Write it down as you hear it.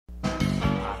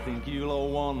think you'll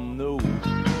all want to know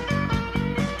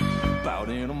about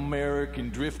an American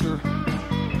drifter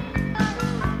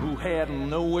who had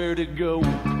nowhere to go.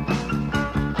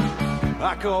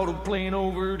 I caught a plane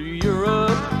over to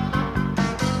Europe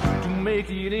to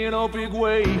make it in a big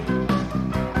way.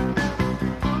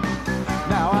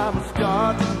 Now I'm a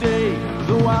star today,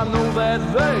 though I know that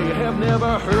they have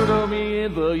never heard of me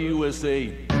in the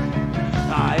USA.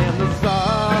 I am the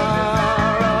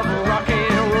Czar of rock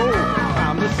and roll.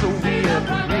 I'm the Soviet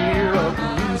premiere of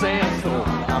blues and soul.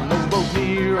 I'm no boat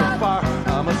near a fire,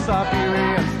 I'm a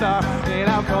Siberian star, and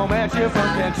I'll come at you from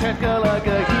Kamchatka like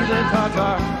a heathen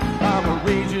Tatar. I'm a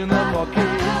raging of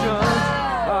Caucasians.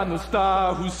 I'm the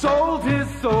star who sold his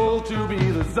soul to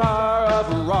be the Czar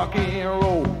of rock and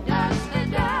roll.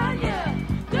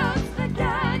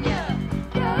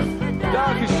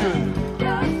 Dankeschön.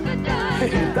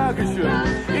 Dankeschön.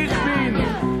 Ich bin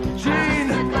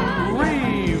Eugene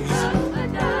Reeves.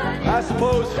 I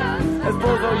suppose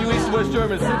all you East and West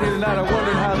Germans sitting here tonight are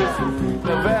wondering how this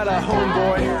Nevada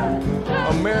homeboy,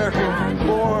 American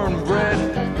born, bred,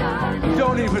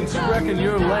 don't even reckon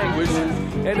your language,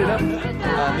 ended up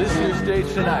on this here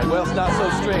stage tonight. Well, it's not so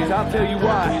strange. I'll tell you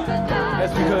why.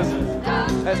 That's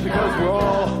because we're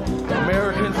all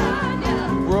Americans.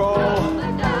 We're all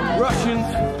Russians.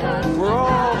 We're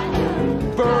all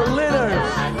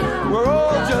Berliners. We're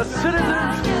all just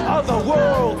citizens of the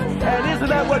world. And isn't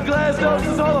that what Glasnost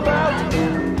is all about?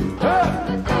 Huh?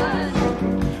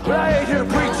 But I ain't here to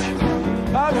preach.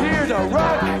 I'm here to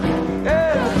rock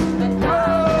and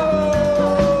roll.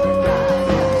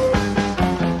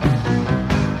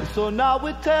 So now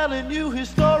we're telling you his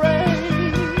story.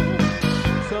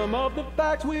 Some of the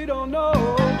facts we don't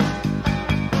know.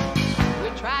 We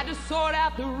tried to sort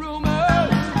out the rumors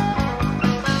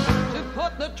to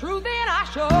put the truth in our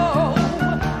show.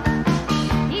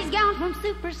 He's gone from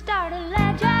superstar to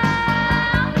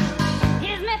legend.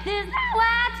 His myth is now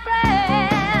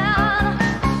widespread.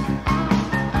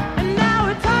 And now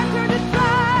it's our turn to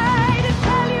try to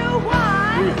tell you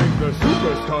why. We think the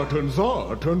superstar turns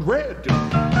on, turned red.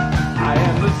 I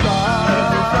am the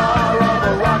Czar of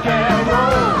the rock and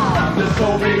roll. I'm the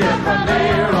Soviet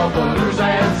premiere of the blues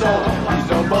and soul. He's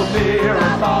no boat near a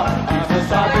far. He's the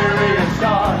Siberian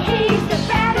star. He's the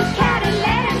baddest cat in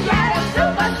land. Got a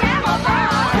super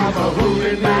camouflage. He's a hoot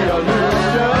in the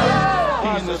illusion.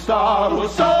 He's the star who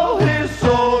saw